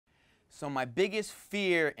So my biggest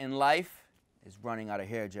fear in life is running out of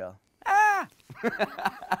hair gel. Ah!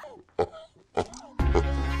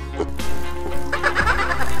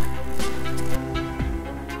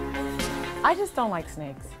 I just don't like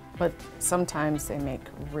snakes, but sometimes they make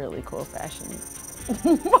really cool fashion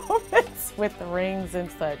moments with the rings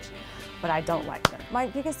and such, but I don't like them. My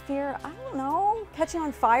biggest fear, I don't know, catching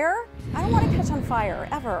on fire. I don't want to catch on fire,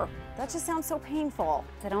 ever. That just sounds so painful.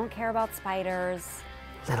 I don't care about spiders.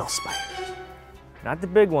 Little spiders. Not the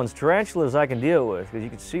big ones. Tarantulas I can deal with because you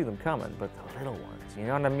can see them coming, but the little ones, you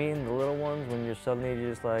know what I mean? The little ones when you're suddenly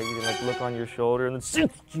just like, you can like look on your shoulder and then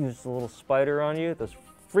just a little spider on you. Those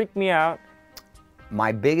freak me out.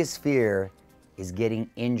 My biggest fear is getting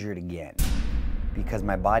injured again because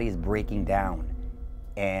my body is breaking down.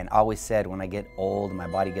 And I always said when I get old and my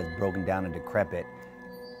body gets broken down and decrepit,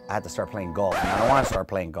 I have to start playing golf. And I don't want to start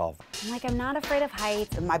playing golf. I'm not afraid of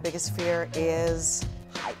heights. My biggest fear is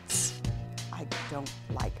heights. I don't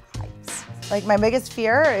like heights. Like my biggest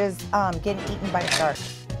fear is getting eaten by a shark.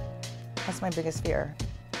 That's my biggest fear.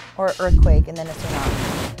 Or earthquake and then a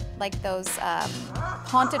tsunami. Like those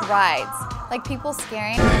haunted rides, like people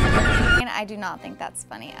scaring. And I do not think that's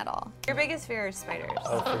funny at all. Your biggest fear is spiders.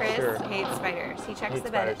 Oh, for Chris sure. hates spiders. He checks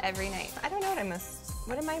the bed every night. I don't know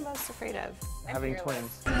what am I most afraid of? Having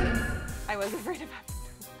twins. I was afraid of having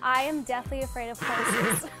twins. I am deathly afraid of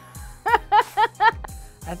horses.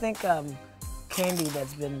 I think candy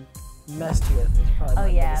that's been messed with is probably my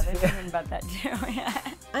yeah, biggest there's fear. something about that too. Yeah.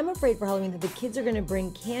 I'm afraid for Halloween that the kids are gonna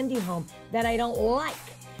bring candy home that I don't like.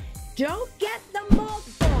 Don't get the malt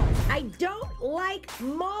balls. I don't like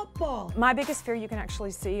malt balls. My biggest fear you can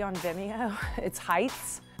actually see on Vimeo, it's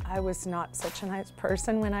heights. I was not such a nice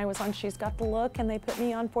person when I was on She's Got the Look and they put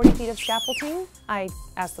me on 40 feet of scaffolding. I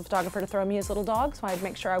asked the photographer to throw me his little dog so I'd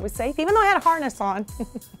make sure I was safe, even though I had a harness on.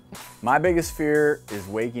 My biggest fear is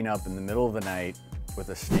waking up in the middle of the night with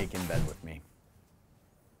a snake in bed with me.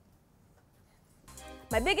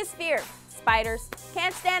 My biggest fear, spiders.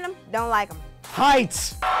 Can't stand them, don't like them.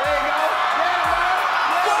 Heights!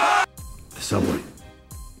 The subway.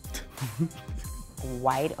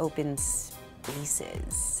 Wide open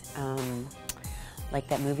spaces. Like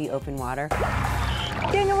that movie Open Water.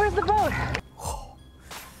 Daniel, where's the boat?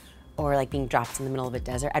 Or like being dropped in the middle of a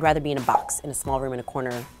desert. I'd rather be in a box, in a small room in a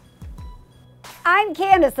corner. I'm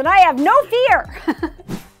Candace and I have no fear.